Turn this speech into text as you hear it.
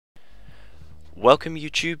Welcome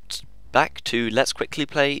YouTube back to Let's Quickly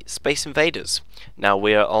Play Space Invaders. Now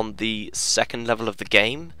we are on the second level of the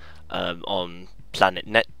game, on planet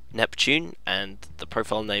Neptune, and the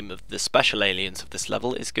profile name of the special aliens of this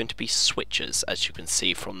level is going to be Switchers, as you can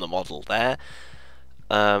see from the model there.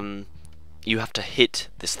 You have to hit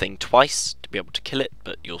this thing twice to be able to kill it,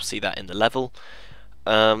 but you'll see that in the level.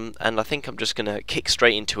 And I think I'm just going to kick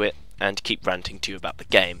straight into it and keep ranting to you about the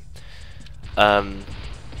game.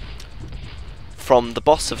 From the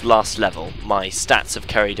boss of last level, my stats have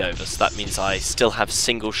carried over, so that means I still have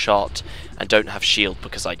single shot and don't have shield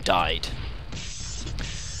because I died.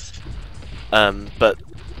 But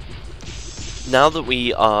now that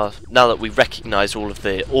we recognise all of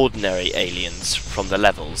the ordinary aliens from the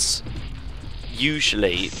levels,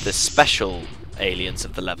 usually the special aliens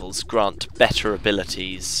of the levels grant better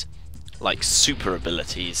abilities, like super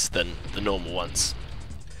abilities, than the normal ones.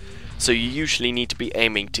 So you usually need to be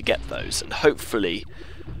aiming to get those, and hopefully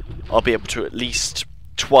I'll be able to at least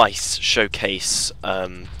twice showcase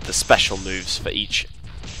the special moves for each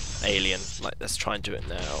alien. Like, let's try and do it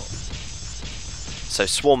now. So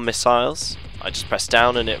swarm missiles, I just press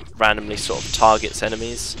down and it randomly sort of targets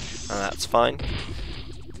enemies, and that's fine.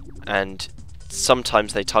 And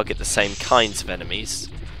sometimes they target the same kinds of enemies,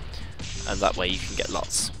 and that way you can get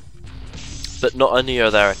lots. But not only are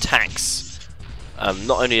their attacks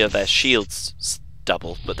not only are their shields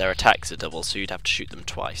double, but their attacks are double, so you'd have to shoot them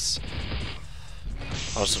twice.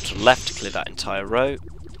 I'll just to the left to clear that entire row,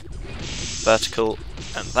 vertical,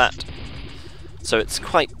 and that. So it's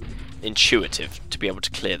quite intuitive to be able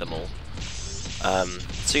to clear them all.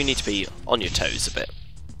 So you need to be on your toes a bit.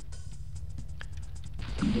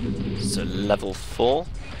 So level 4,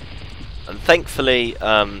 and thankfully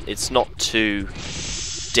it's not too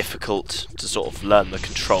difficult to sort of learn the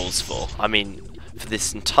controls for. I mean, for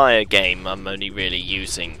this entire game I'm only really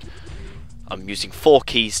using 4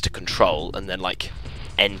 keys to control and then like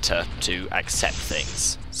enter to accept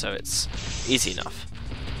things, so it's easy enough.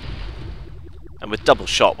 And with double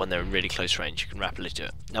shot, when they're in really close range, you can rapidly do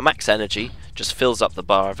it. Now max energy just fills up the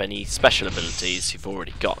bar of any special abilities you've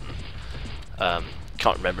already gotten.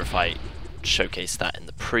 Can't remember if I showcased that in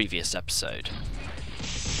the previous episode.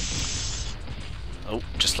 Oh,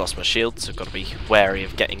 just lost my shield, so I've got to be wary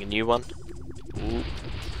of getting a new one. Ooh.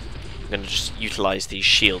 I'm going to just utilise these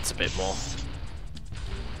shields a bit more.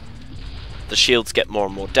 The shields get more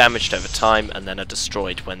and more damaged over time and then are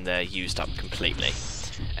destroyed when they're used up completely.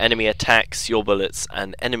 Enemy attacks, your bullets,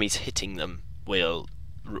 and enemies hitting them will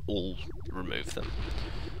all remove them.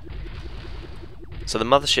 So the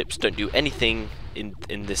motherships don't do anything in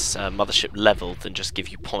this mothership level than just give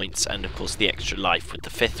you points and of course the extra life with the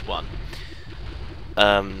 5th one.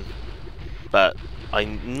 But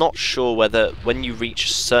I'm not sure whether when you reach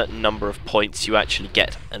a certain number of points you actually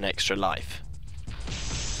get an extra life.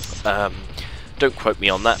 Don't quote me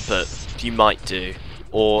on that, but you might do.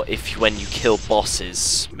 Or if when you kill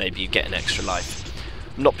bosses, maybe you get an extra life.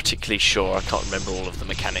 I'm not particularly sure, I can't remember all of the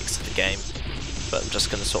mechanics of the game. But I'm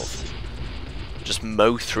just going to sort of just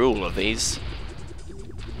mow through all of these.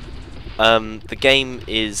 The game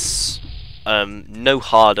is no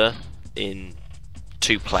harder in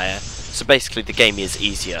 2-player, so basically the game is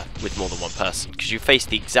easier with more than one person because you face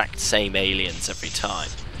the exact same aliens every time.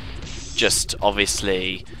 Just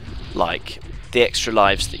obviously, like, the extra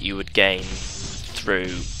lives that you would gain through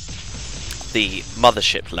the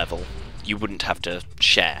mothership level you wouldn't have to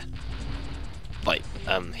share. Like,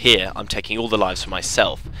 here I'm taking all the lives for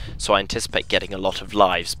myself, so I anticipate getting a lot of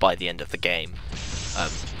lives by the end of the game,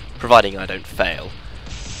 providing I don't fail.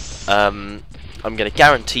 I'm going to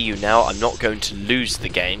guarantee you now I'm not going to lose the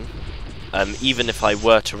game. Even if I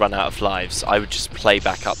were to run out of lives, I would just play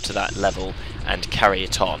back up to that level and carry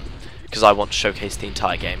it on, because I want to showcase the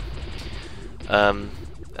entire game. And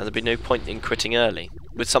there'd be no point in quitting early.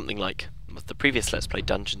 With something like the previous Let's Play,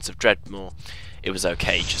 Dungeons of Dreadmore, it was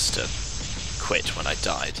okay just to quit when I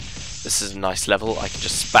died. This is a nice level, I can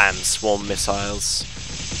just spam swarm missiles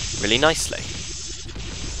really nicely.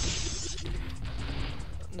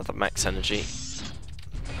 Another max energy.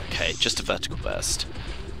 Okay, just a vertical burst.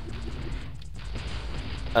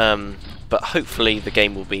 But hopefully the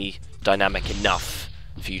game will be dynamic enough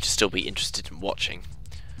for you to still be interested in watching.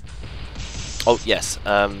 Oh yes,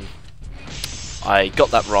 I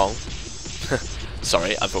got that wrong.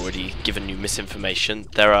 Sorry, I've already given you misinformation.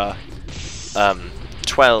 There are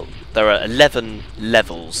 11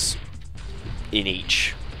 levels in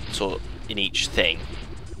each thing,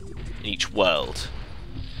 in each world,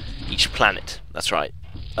 each planet. That's right.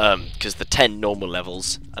 Because the 10 normal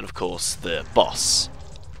levels, and of course the boss,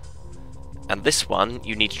 And this one,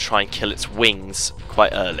 you need to try and kill its wings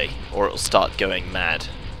quite early, or it'll start going mad.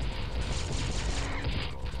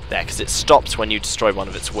 There, because it stops when you destroy one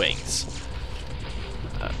of its wings.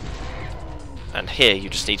 And here, you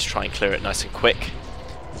just need to try and clear it nice and quick.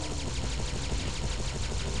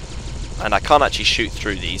 And I can't actually shoot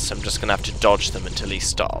through these, so I'm just going to have to dodge them until he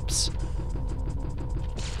stops.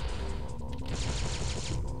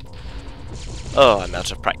 Oh, I'm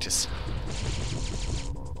out of practice.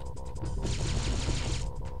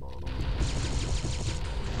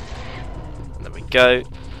 There we go.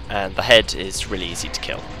 And the head is really easy to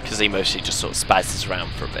kill, because he mostly just sort of spazzes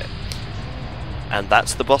around for a bit. And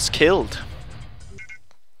that's the boss killed.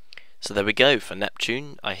 So there we go, for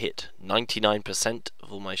Neptune I hit 99%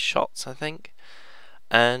 of all my shots, I think,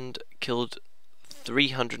 and killed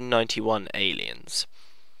 391 aliens.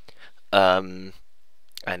 And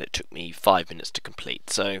it took me 5 minutes to complete.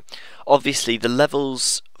 So obviously the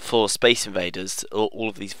levels for Space Invaders, all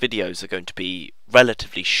of these videos, are going to be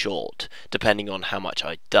relatively short, depending on how much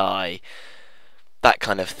I die, that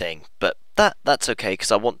kind of thing. But that's okay,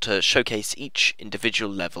 because I want to showcase each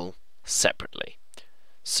individual level separately.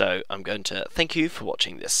 So I'm going to thank you for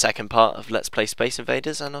watching this second part of Let's Play Space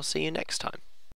Invaders, and I'll see you next time.